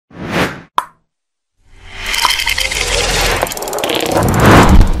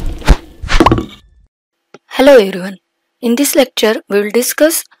Hello everyone. In this lecture, we will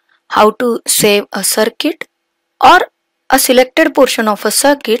discuss how to save a circuit or a selected portion of a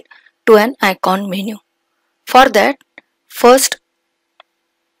circuit to an icon menu. For that, first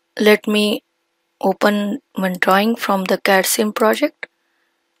let me open one drawing from the CADCIM project.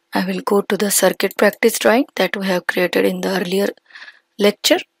 I will go to the circuit practice drawing that we have created in the earlier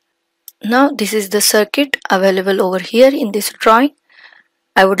lecture. Now this is the circuit available over here in this drawing.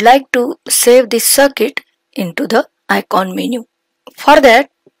 I would like to save this circuit into the icon menu. For that,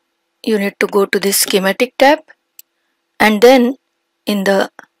 you need to go to this schematic tab and then in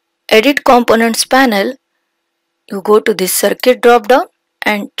the edit components panel, you go to this circuit drop down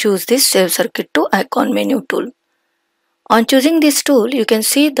and choose this save circuit to icon menu tool. On choosing this tool, you can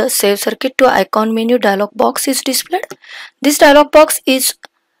see the save circuit to icon menu dialog box is displayed. This dialog box is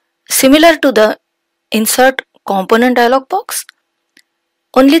similar to the insert component dialog box.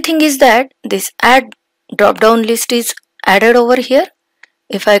 Only thing is that this add drop down list is added over here.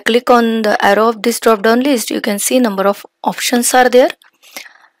 If I click on the arrow of this drop down list, you can see number of options are there.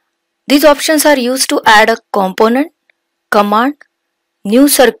 These options are used to add a component, command, new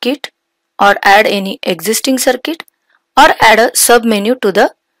circuit, or add any existing circuit, or add a sub menu to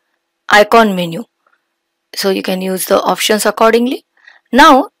the icon menu. So you can use the options accordingly.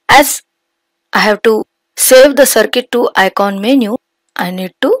 Now as I have to save the circuit to icon menu, I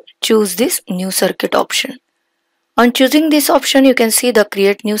need to choose this new circuit option. On choosing this option, you can see the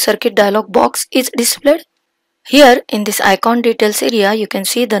create new circuit dialog box is displayed. Here in this icon details area, you can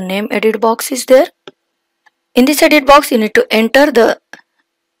see the name edit box is there. In this edit box, you need to enter the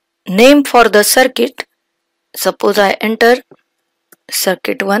name for the circuit. Suppose I enter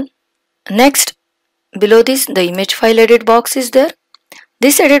circuit 1. Next, below this, the image file edit box is there.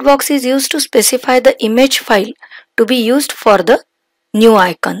 This edit box is used to specify the image file to be used for the new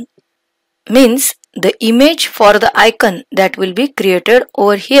icon. Means the image for the icon that will be created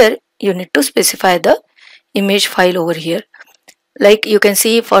over here, you need to specify the image file over here. Like you can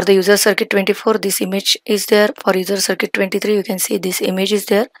see for the user circuit 24, this image is there. For user circuit 23, you can see this image is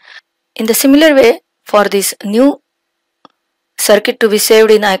there. In the similar way, for this new circuit to be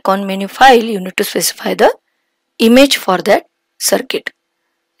saved in icon menu file, you need to specify the image for that circuit.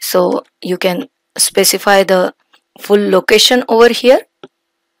 So you can specify the full location over here,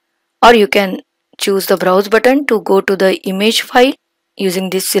 or you can choose the browse button to go to the image file using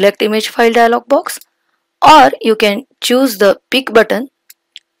this select image file dialog box, or you can choose the pick button,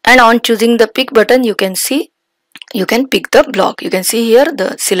 and on choosing the pick button you can see you can pick the block. You can see here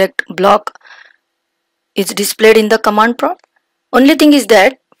the select block is displayed in the command prompt. Only thing is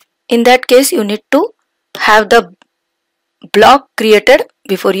that in that case you need to have the block created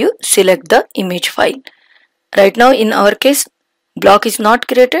before you select the image file. Right now in our case block is not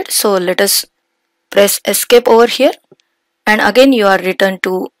created, so let us press escape over here and again you are returned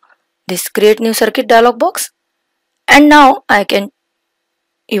to this create new circuit dialog box. And now I can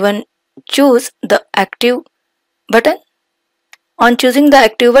even choose the active button. On choosing the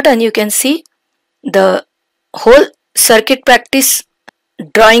active button, you can see the whole circuit practice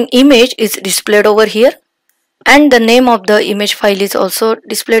drawing image is displayed over here, and the name of the image file is also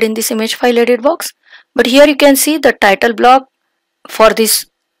displayed in this image file edit box. But here you can see the title block for this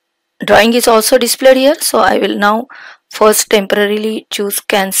drawing is also displayed here. So I will now first temporarily choose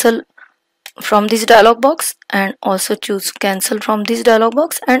cancel from this dialog box and also choose cancel from this dialog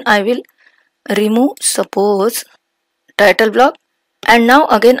box, and I will remove suppose title block. And now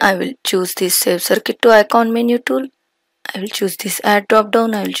again I will choose this save circuit to icon menu tool. I will choose this add drop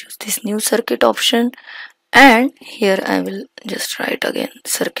down. I will choose this new circuit option, and here I will just write again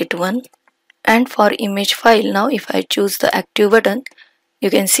circuit 1. And for image file, now if I choose the active button, you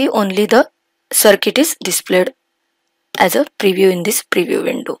can see only the circuit is displayed as a preview in this preview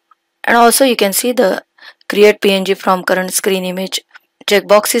window. And also you can see the create PNG from current screen image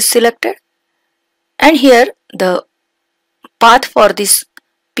checkbox is selected, and here the path for this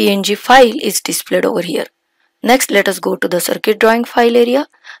PNG file is displayed over here. Next, let us go to the circuit drawing file area.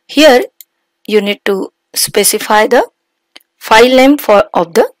 Here you need to specify the file name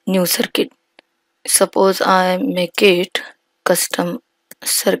of the new circuit. Suppose I make it custom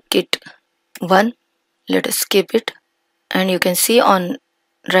circuit 1. Let us skip it, and you can see on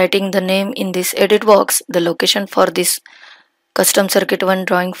writing the name in this edit box, the location for this custom circuit 1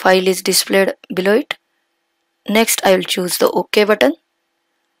 drawing file is displayed below it. Next I will choose the OK button.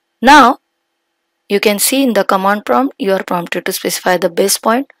 Now you can see in the command prompt you are prompted to specify the base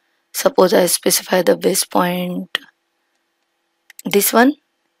point. Suppose I specify the base point this one.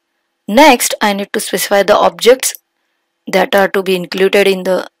 Next I need to specify the objects that are to be included in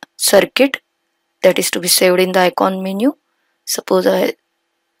the circuit that is to be saved in the icon menu. Suppose I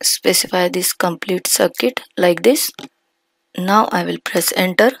specify this complete circuit like this. Now I will press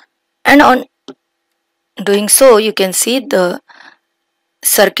enter, and on doing so you can see the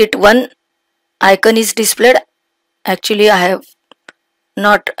circuit 1 icon is displayed. Actually I have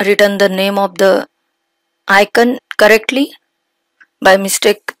not written the name of the icon correctly. By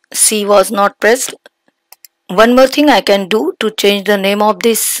mistake C was not pressed. One more thing I can do to change the name of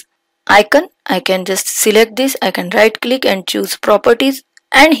this icon. I can just select this, I can right click and choose properties,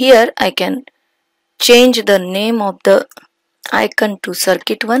 and here I can change the name of the icon to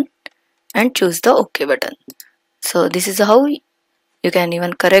circuit 1 and choose the OK button. So this is how you can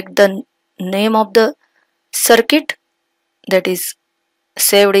even correct the name of the circuit that is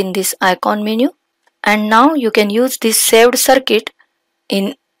saved in this icon menu. And now you can use this saved circuit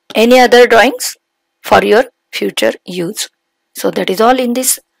in any other drawings for your future use. So that is all in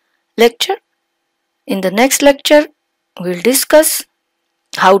this lecture. In the next lecture we'll discuss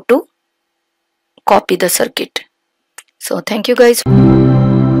how to copy the circuit. So thank you guys.